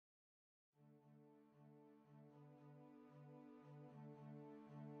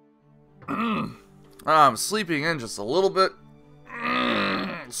I'm sleeping in just a little bit.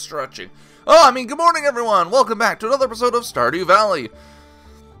 Stretching. Oh, good morning, everyone. Welcome back to another episode of Stardew Valley.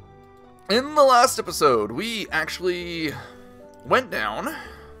 In the last episode, we actually went down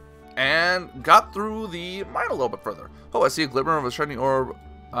and got through the mine a little bit further. Oh, I see a glimmer of a shining orb.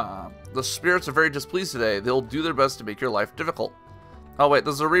 The spirits are very displeased today. They'll do their best to make your life difficult. Oh, wait,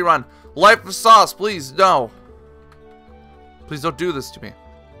 this is a rerun. Life of Sauce, please, no. Please don't do this to me.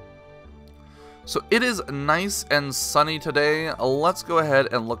 So it is nice and sunny today. Let's go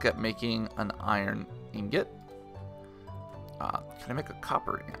ahead and look at making an iron ingot. Can I make a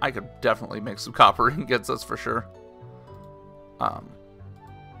copper ingot? I could definitely make some copper ingots, that's for sure.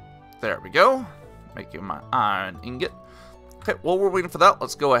 There we go. Making my iron ingot. Okay, while we're waiting for that,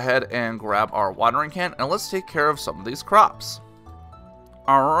 let's go ahead and grab our watering can and let's take care of some of these crops.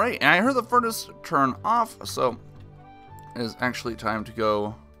 Alright, and I heard the furnace turn off, so it is actually time to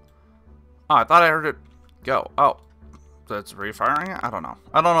go. Oh, I thought I heard it go. Oh, so it's refiring it? I don't know.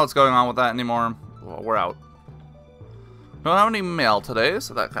 I don't know what's going on with that anymore. Well, we're out. Don't have any mail today,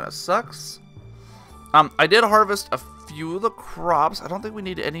 so that kind of sucks. I did harvest a few of the crops. I don't think we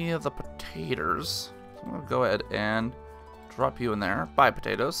need any of the potatoes. So I'm going to go ahead and drop you in there. Buy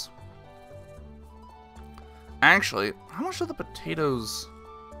potatoes. Actually, how much are the potatoes?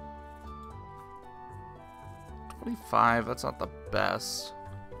 25. That's not the best.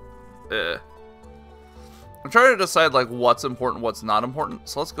 I'm trying to decide like what's important, what's not important.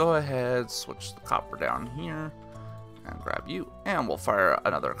 So let's go ahead, switch the copper down here, and grab you. And we'll fire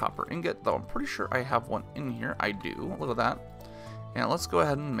another copper ingot, though I'm pretty sure I have one in here. I do. Look at that. And let's go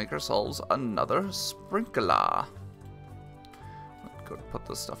ahead and make ourselves another sprinkler. Let's go put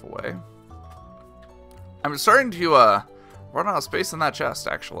this stuff away. I'm starting to run out of space in that chest,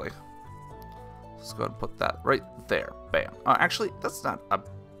 actually. Let's go ahead and put that right there. Bam. Actually, that's not a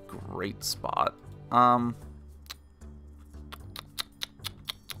great spot. You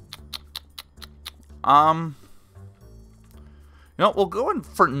know, we'll go in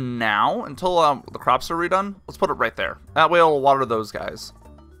for now until the crops are redone. Let's put it right there. That way it'll water those guys.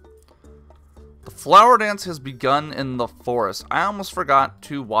 The flower dance has begun in the forest. I almost forgot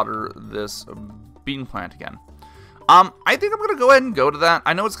to water this bean plant again. I think I'm going to go ahead and go to that.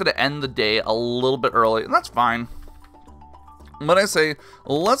 I know it's going to end the day a little bit early, and that's fine. But I say,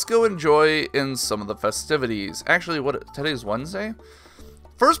 let's go enjoy in some of the festivities. Actually, today's Wednesday?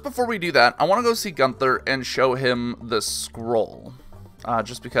 First, before we do that, I want to go see Gunther and show him the scroll.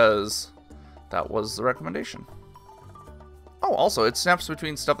 Just because that was the recommendation. Oh, also, it snaps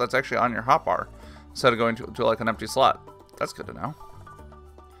between stuff that's actually on your hotbar instead of going to like an empty slot. That's good to know.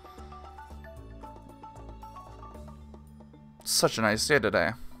 Such a nice day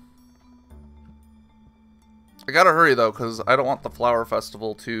today. I gotta hurry though, because I don't want the flower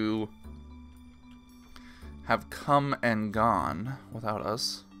festival to have come and gone without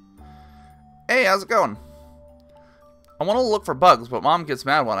us. Hey, how's it going? I want to look for bugs, but Mom gets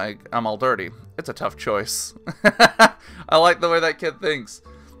mad when I'm all dirty. It's a tough choice. I like the way that kid thinks.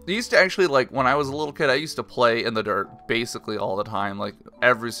 They used to actually, like, when I was a little kid, I used to play in the dirt basically all the time. Like,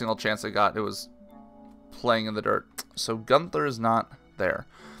 every single chance I got, it was playing in the dirt. So Gunther is not there.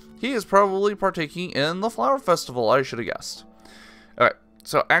 He is probably partaking in the flower festival, I should have guessed. Alright,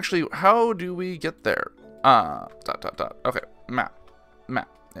 so actually, how do we get there? Okay, map.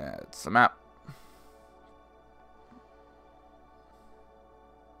 Yeah, it's the map.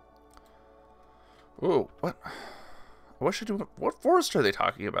 Ooh, what? I wish I knew. What forest are they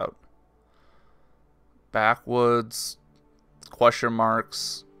talking about? Backwoods, question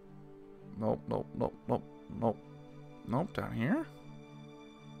marks. Nope, down here?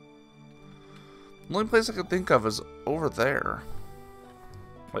 The only place I can think of is over there.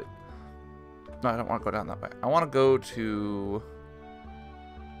 Wait. No, I don't want to go down that way. I want to go to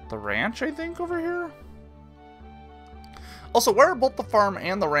the ranch, I think, over here. Also, where are both the farm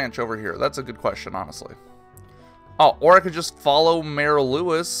and the ranch over here? That's a good question, honestly. Oh, or I could just follow Mayor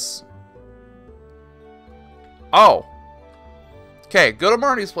Lewis. Oh. Okay, go to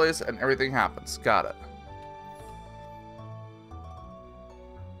Marty's place and everything happens. Got it.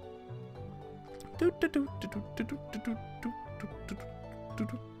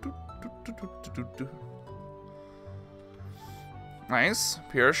 Nice.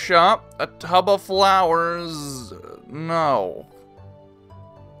 Pure shop. A tub of flowers. No.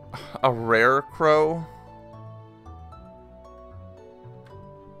 A rare crow.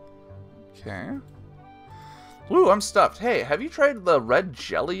 Okay. Ooh, I'm stuffed. Hey, have you tried the red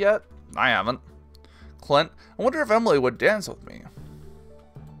jelly yet? I haven't. Clint, I wonder if Emily would dance with me.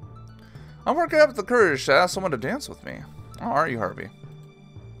 I'm working up the courage to ask someone to dance with me. How are you, Harvey?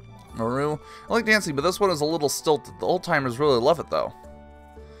 Maru. I like dancing, but this one is a little stilted. The old timers really love it, though.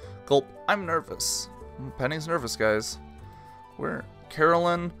 Gulp. I'm nervous. Penny's nervous, guys. Where?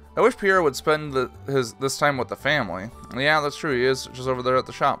 Carolyn. I wish Pierre would spend this time with the family. Yeah, that's true. He is just over there at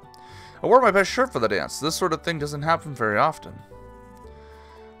the shop. I wore my best shirt for the dance. This sort of thing doesn't happen very often.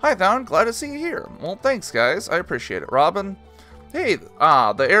 Hi, Thowan. Glad to see you here. Well, thanks, guys. I appreciate it. Robin. Hey,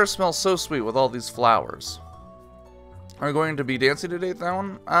 the air smells so sweet with all these flowers. Are you going to be dancing today,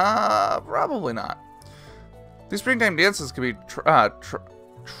 Thowan? Probably not. These springtime dances can be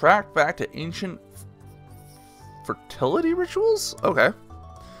tracked back to ancient fertility rituals? Okay.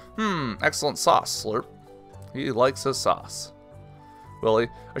 Excellent sauce, Slurp. He likes his sauce. Willie,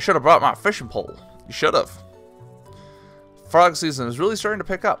 I should have brought my fishing pole. You should have. Frog season is really starting to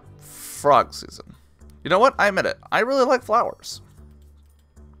pick up. Frog season. You know what? I admit it. I really like flowers.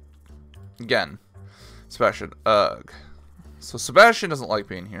 Again. Sebastian. Ugh. So Sebastian doesn't like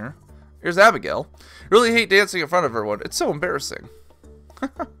being here. Here's Abigail. Really hate dancing in front of everyone. It's so embarrassing.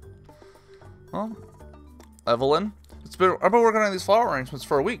 Well, Evelyn. I've been working on these flower arrangements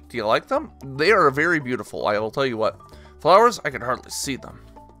for a week. Do you like them? They are very beautiful. I will tell you what. Flowers, I can hardly see them.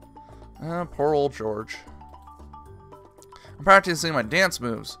 Poor old George. I'm practicing my dance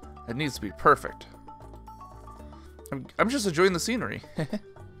moves. It needs to be perfect. I'm just enjoying the scenery.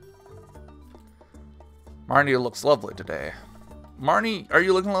 Marnie looks lovely today. Marnie, are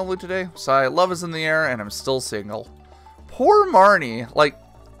you looking lovely today? Sigh, love is in the air and I'm still single. Poor Marnie. Like,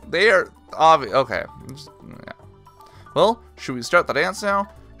 they are obvious. Okay. Yeah. Well, should we start the dance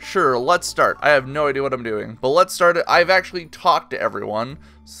now? Sure, let's start. I have no idea what I'm doing, but let's start it. I've actually talked to everyone,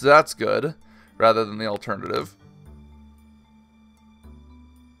 so that's good, rather than the alternative.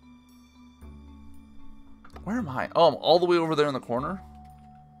 Where am I? Oh, I'm all the way over there in the corner.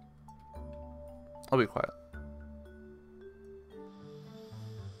 I'll be quiet.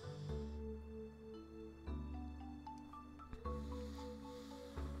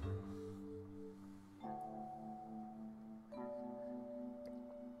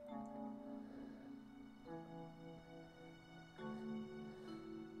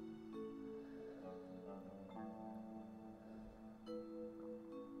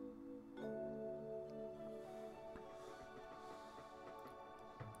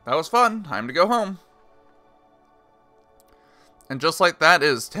 That was fun. Time to go home. And just like that, it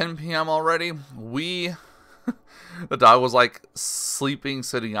is 10 p.m. already. The dog was like sleeping,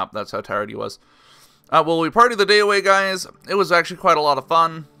 sitting up. That's how tired he was. Well, we partied the day away, guys. It was actually quite a lot of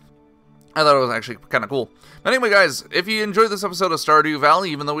fun. I thought it was actually kind of cool. But anyway, guys, if you enjoyed this episode of Stardew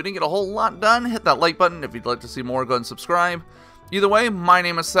Valley, even though we didn't get a whole lot done, hit that like button. If you'd like to see more, go and subscribe. Either way, my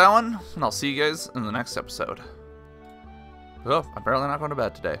name is Thowan, and I'll see you guys in the next episode. Oh, I'm apparently not going to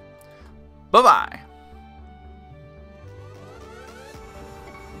bed today. Bye-bye.